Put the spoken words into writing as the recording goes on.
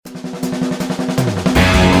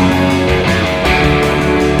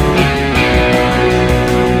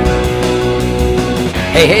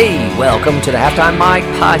Hey, welcome to the Halftime Mike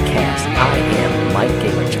podcast. I am Mike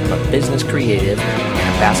Gingrich. I'm a business creative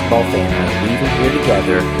and a basketball fan. I'm weaving here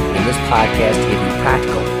together in this podcast to give you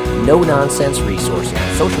practical, no-nonsense resources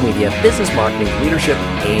on social media, business marketing, leadership,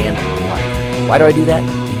 and life. Why do I do that?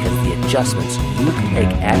 Because the adjustments you can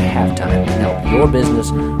make at halftime can help your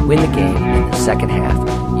business win the game in the second half.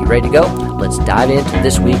 You ready to go? Let's dive into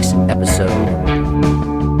this week's episode.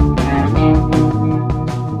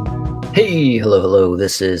 Hey, hello.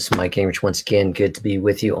 This is Mike Gingrich once again. Good to be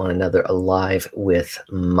with you on another Alive with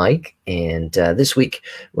Mike. And this week,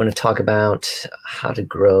 we're going to talk about how to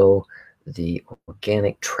grow the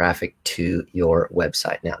organic traffic to your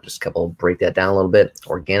website. Now, just break that down a little bit.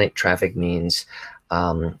 Organic traffic means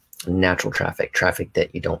natural traffic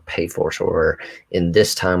that you don't pay for. So in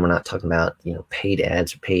this time, we're not talking about, paid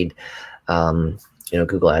ads or paid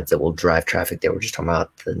Google ads that will drive traffic there. We're just talking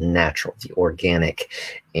about the natural, the organic.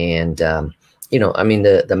 And,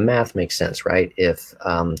 the math makes sense, right? If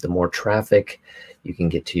the more traffic you can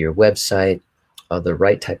get to your website, the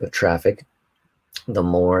right type of traffic, the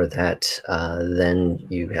more that then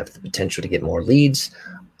you have the potential to get more leads.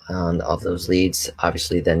 Of those leads,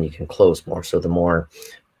 obviously, then you can close more. So the more,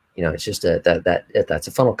 it's just that's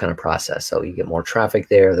a funnel kind of process. So you get more traffic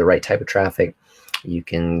there, the right type of traffic. You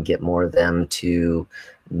can get more of them to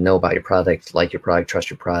know about your product, like your product,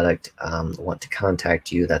 trust your product, want to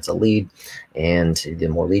contact you. That's a lead. And the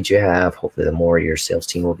more leads you have, hopefully the more your sales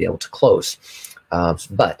team will be able to close.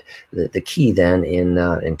 But the key then in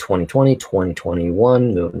 2020,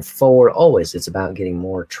 2021, moving forward, always it's about getting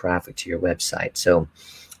more traffic to your website. So,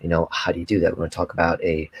 how do you do that? We're going to talk about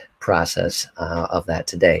a process of that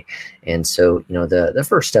today. And so, the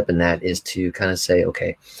first step in that is to kind of say,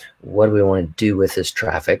 okay, what do we want to do with this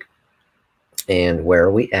traffic? And where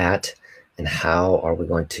are we at? And how are we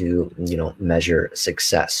going to, measure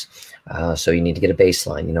success? So you need to get a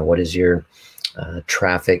baseline. What is your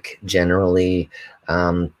traffic generally,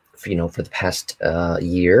 for the past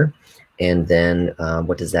year? And then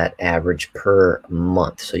what does that average per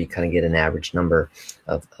month? So you kind of get an average number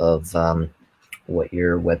of what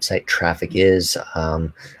your website traffic is.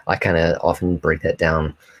 I kind of often break that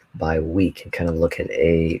down by week and kind of look at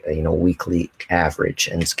a weekly average.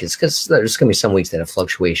 And it's because there's going to be some weeks that have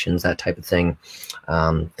fluctuations, that type of thing.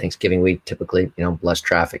 Thanksgiving week, typically, less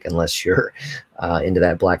traffic unless you're into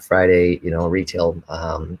that Black Friday, retail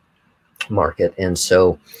market. And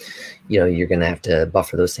so, you're going to have to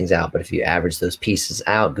buffer those things out. But if you average those pieces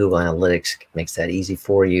out, Google Analytics makes that easy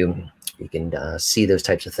for you. You can see those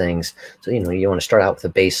types of things. So, you want to start out with a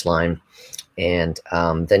baseline. And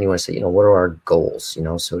then you want to say, what are our goals?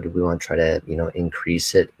 So do we want to try to,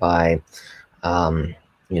 increase it by,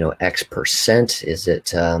 X percent? Is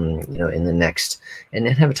it, in the next, and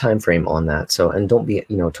then have a time frame on that. So, and don't be,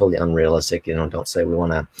 totally unrealistic. Don't say we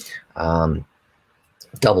want to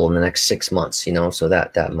double in the next 6 months. So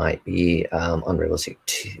that might be unrealistic,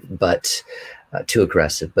 but too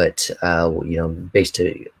aggressive. But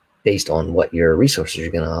based on what your resources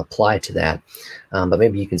are going to apply to that. But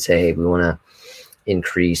maybe you can say, hey, we want to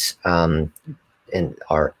increase in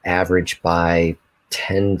our average by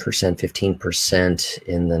 10%, 15%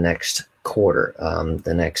 in the next quarter,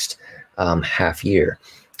 the next half year.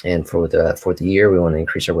 And for the year, we want to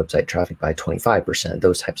increase our website traffic by 25%,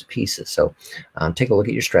 those types of pieces. So take a look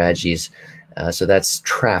at your strategies. So that's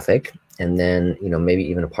traffic. And then, maybe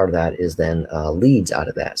even a part of that is then leads out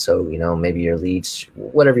of that. So, maybe your leads,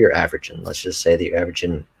 whatever you're averaging, let's just say that you're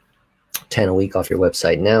averaging 10 a week off your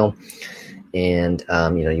website now. And,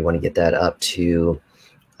 you want to get that up to,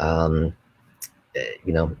 so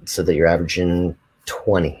that you're averaging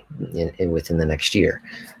 20 within the next year.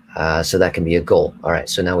 So that can be a goal. All right.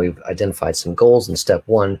 So now we've identified some goals in step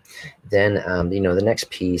one. Then, the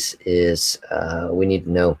next piece is we need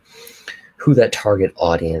to know who that target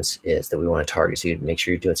audience is that we want to target. So you make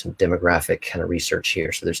sure you're doing some demographic kind of research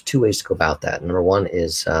here. So there's two ways to go about that. Number one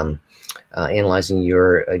is analyzing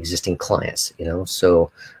your existing clients,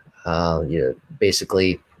 so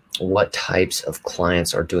basically what types of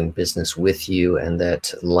clients are doing business with you and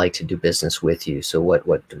that like to do business with you. So what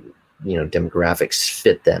demographics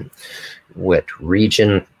fit them, what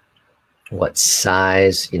region, what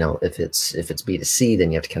size, if it's B2C,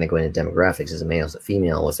 then you have to kind of go into demographics as a male, as a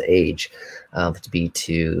female, as age. If it's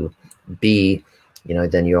B2B,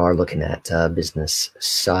 then you are looking at business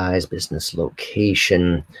size, business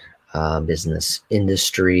location, business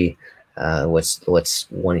industry, what's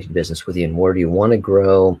wanting to do business with you and where do you want to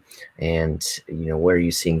grow, and where are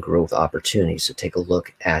you seeing growth opportunities. So take a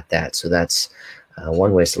look at that. So that's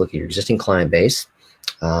one way is to look at your existing client base.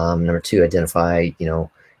 Number two, identify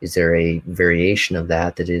is there a variation of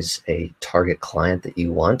that that is a target client that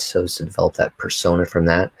you want? So it's to develop that persona from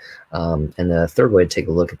that. And the third way to take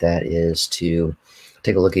a look at that is to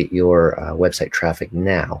take a look at your website traffic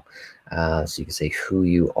now. So you can say who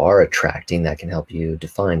you are attracting. That can help you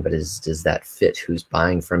define, but does that fit who's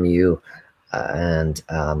buying from you?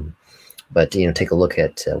 But take a look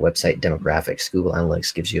at website demographics. Google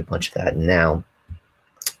Analytics gives you a bunch of that now.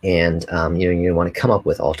 And you want to come up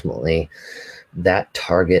with ultimately that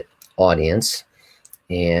target audience,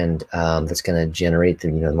 and that's going to generate the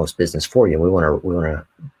most business for you. We want to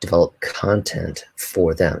develop content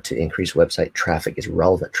for them to increase website traffic. Is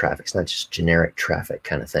relevant traffic. It's not just generic traffic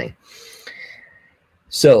kind of thing.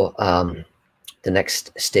 So the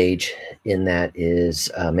next stage in that is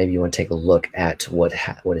maybe you want to take a look at what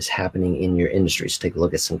is happening in your industry. So take a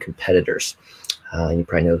look at some competitors. You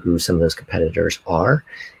probably know who some of those competitors are,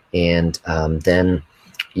 and then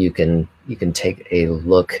you can take a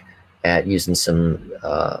look at using some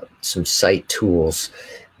site tools.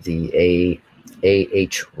 The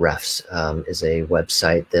Ahrefs is a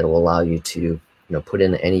website that will allow you to put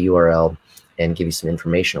in any URL and give you some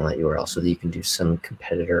information on that URL, so that you can do some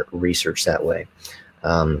competitor research that way.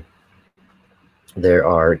 There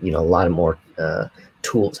are a lot of more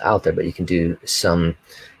tools out there, but you can do some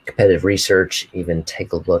competitive research, even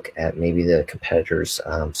take a look at maybe the competitors'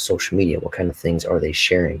 social media. What kind of things are they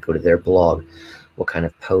sharing? Go to their blog. What kind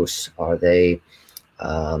of posts are they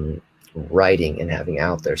writing and having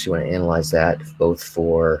out there? So you want to analyze that both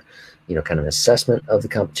for kind of an assessment of the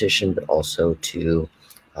competition, but also to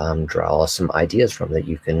draw some ideas from that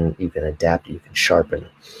you can adapt, you can sharpen.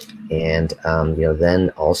 And then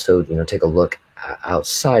also take a look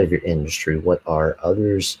outside of your industry. What are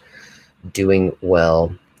others doing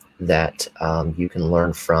well that you can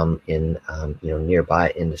learn from in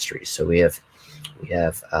nearby industries? So we have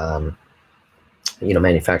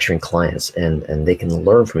manufacturing clients, and they can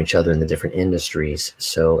learn from each other in the different industries.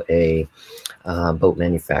 So a boat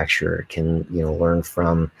manufacturer can learn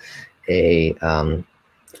from a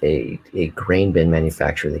grain bin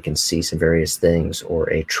manufacturer. They can see some various things, or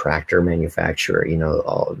a tractor manufacturer. You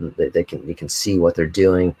can see what they're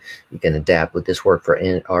doing. You can adapt. Would this work for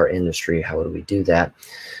our industry? How would we do that?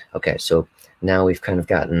 Okay, so now we've kind of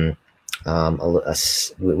gotten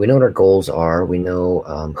we know what our goals are. We know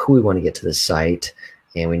who we want to get to the site,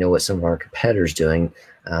 and we know what some of our competitors doing.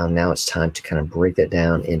 Now it's time to kind of break that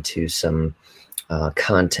down into some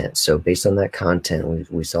content. So based on that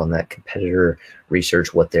content, we saw in that competitor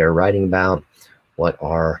research what they're writing about, what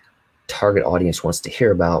our target audience wants to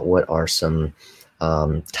hear about, what are some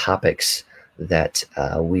topics that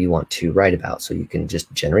we want to write about. So you can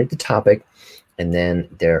just generate the topic, and then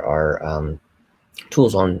there are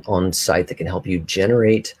tools on site that can help you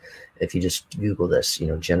generate. If you just Google this,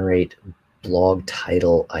 generate blog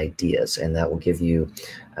title ideas, and that will give you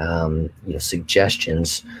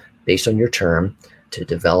suggestions based on your term to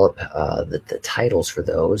develop the titles for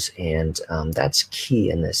those. And that's key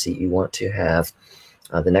in this. You want to have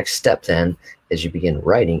the next step then, as you begin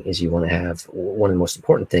writing, is you want to have, one of the most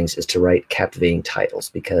important things is to write captivating titles,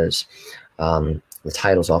 because the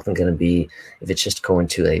title's often going to be, if it's just going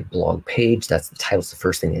to a blog page, that's the title's the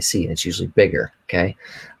first thing they see, and it's usually bigger. Okay.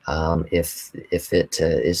 If it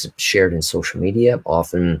is shared in social media,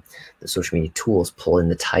 often the social media tools pull in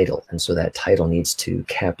the title, and so that title needs to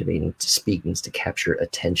captivate, needs to speak, needs to capture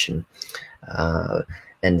attention.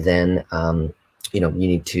 And then you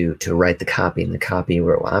need to write the copy, and the copy,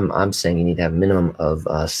 where I'm saying you need to have a minimum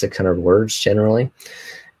of 600 words generally,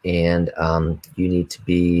 and you need to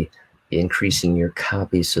be increasing your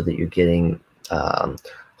copy so that you're getting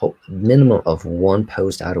minimum of one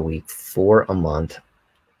post out a week for a month.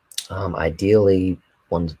 Ideally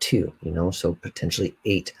 1 to 2, so potentially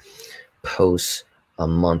 8 posts a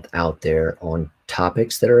month out there on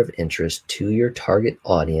topics that are of interest to your target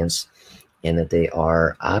audience, and that they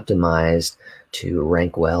are optimized to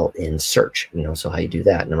rank well in search. So how you do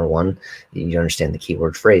that? Number one, you understand the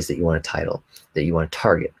keyword phrase that you want to title, that you want to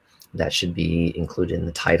target. That should be included in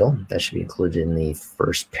the title. That should be included in the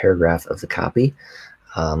first paragraph of the copy.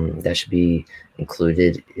 That should be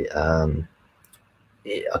included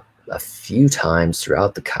a few times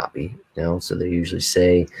throughout the copy. So they usually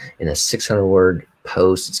say in a 600-word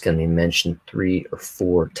post, it's going to be mentioned 3 or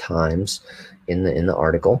 4 times in the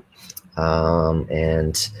article.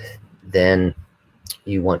 And then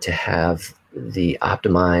you want to have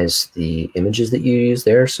optimize the images that you use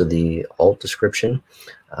there. So the alt description.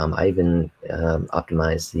 I even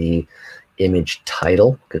optimize the image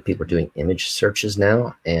title, because people are doing image searches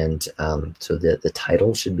now, and so the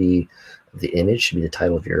title should be the image should be the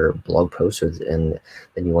title of your blog post, and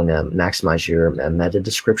then you want to maximize your meta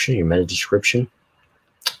description. Your meta description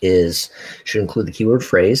should include the keyword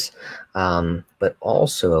phrase, but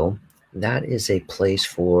also that is a place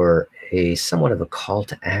for a somewhat of a call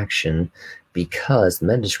to action, because the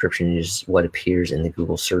meta description is what appears in the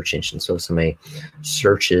Google search engine. So if somebody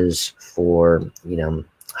searches for,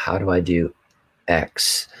 how do I do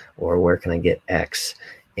X, or where can I get X,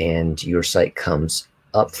 and your site comes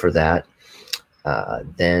up for that,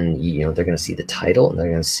 then they're going to see the title, and they're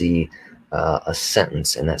going to see a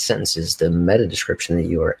sentence, and that sentence is the meta description that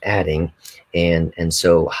you are adding. And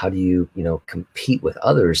so how do you compete with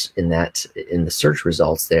others in the search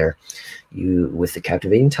results there? With the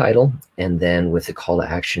captivating title, and then with the call to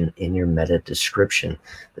action in your meta description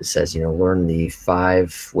that says, learn the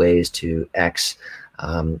 5 ways to X,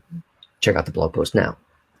 check out the blog post now,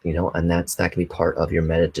 and that can be part of your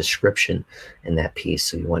meta description in that piece.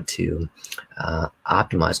 So you want to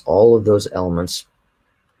optimize all of those elements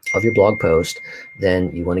of your blog post.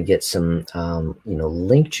 Then you want to get some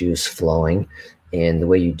link juice flowing, and the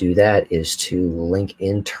way you do that is to link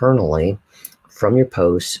internally from your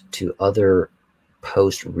posts to other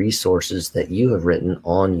post resources that you have written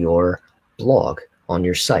on your blog, on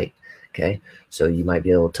your site. Okay, so you might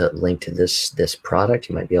be able to link to this product.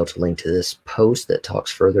 You might be able to link to this post that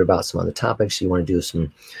talks further about some other topics. You want to do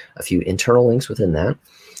a few internal links within that.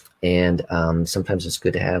 And sometimes it's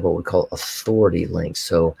good to have what we call authority links.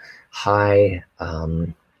 So high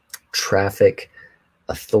traffic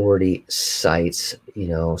authority sites,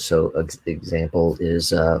 so example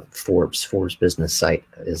is Forbes business site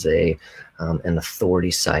is an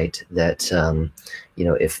authority site that,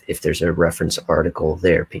 if there's a reference article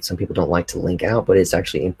there, some people don't like to link out, but it's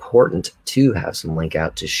actually important to have some link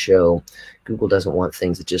out to show. Google doesn't want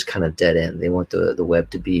things that just kind of dead end. They want the web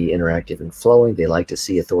to be interactive and flowing. They like to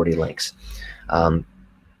see authority links.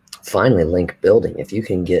 Finally, link building. If you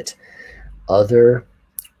can get other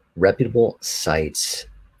reputable sites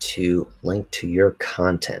to link to your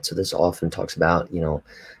content. So this often talks about,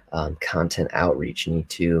 content outreach. You need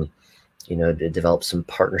to, to develop some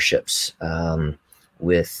partnerships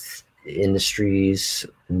with industries,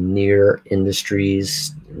 near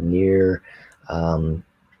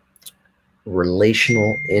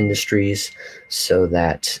relational industries, so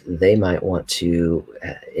that they might want to,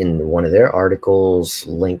 in one of their articles,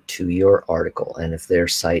 link to your article. And if their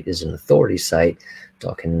site is an authority site,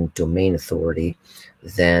 talking domain authority,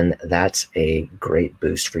 then that's a great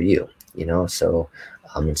boost for you. So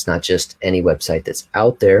it's not just any website that's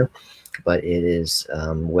out there, but it is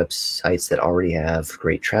websites that already have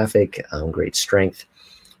great traffic, great strength.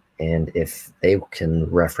 And if they can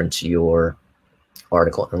reference your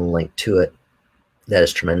article and link to it, that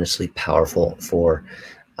is tremendously powerful for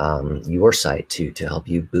your site to help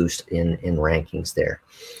you boost in rankings there.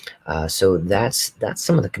 So that's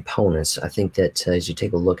some of the components. I think that as you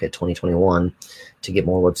take a look at 2021 to get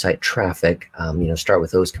more website traffic, start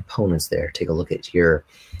with those components there. Take a look at your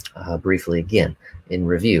briefly again in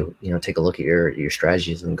review. Take a look at your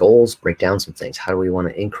strategies and goals. Break down some things. How do we want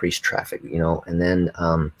to increase traffic? And then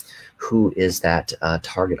who is that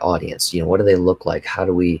target audience? What do they look like? How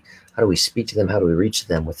do we speak to them? How do we reach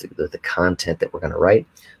them with the content that we're going to write?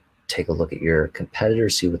 Take a look at your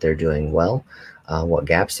competitors, see what they're doing well, what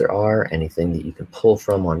gaps there are, anything that you can pull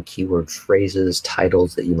from on keyword phrases,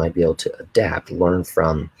 titles that you might be able to adapt, learn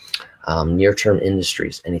from, near-term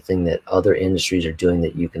industries, anything that other industries are doing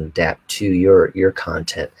that you can adapt to your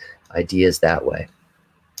content, ideas that way.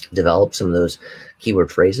 Develop some of those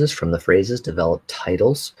keyword phrases. From the phrases, develop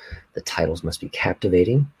titles. The titles must be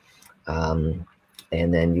captivating.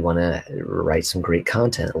 And then you want to write some great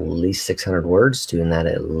content, at least 600 words, doing that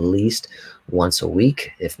at least once a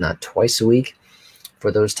week, if not twice a week for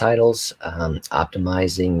those titles.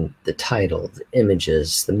 Optimizing the title, the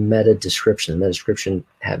images, the meta description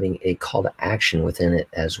having a call to action within it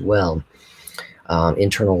as well.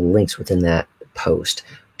 Internal links within that post,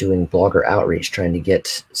 doing blogger outreach, trying to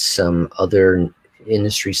get some other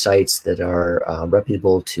industry sites that are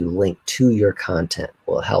reputable to link to your content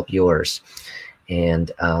will help yours.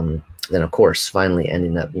 And then, of course, finally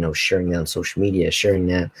ending up, sharing that on social media, sharing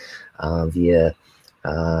that via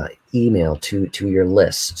email to your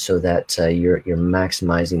list, so that you're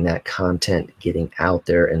maximizing that content, getting out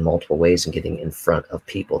there in multiple ways and getting in front of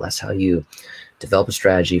people. That's how you develop a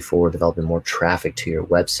strategy for developing more traffic to your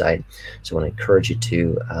website. So I want to encourage you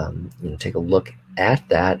to take a look at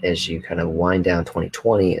that as you kind of wind down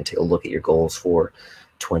 2020 and take a look at your goals for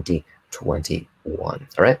 2021.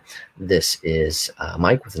 All right. This is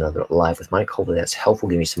Mike with another Live with Mike. Hopefully that's helpful.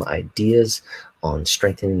 Give me some ideas on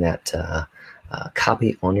strengthening that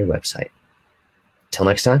copy on your website. Till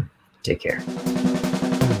next time, take care.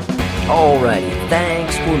 Alrighty,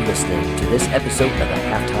 thanks for listening to this episode of the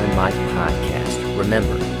Halftime Mike podcast.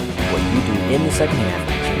 Remember, what you do in the second half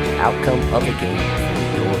will change the outcome of the game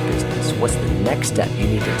for your business. What's the next step you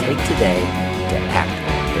need to take today to act on?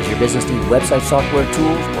 Does your business need website software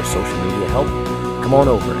tools or social media help? Come on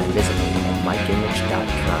over and visit me at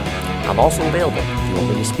MikeGingrich.com. I'm also available if you want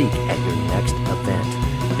me to speak at your next event.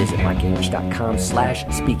 Visit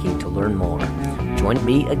MikeGingrich.com/speaking to learn more. Join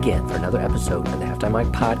me again for another episode of the Halftime Mike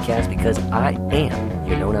podcast, because I am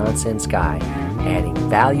your no-nonsense guy, adding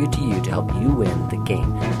value to you to help you win the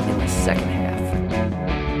game in the second half.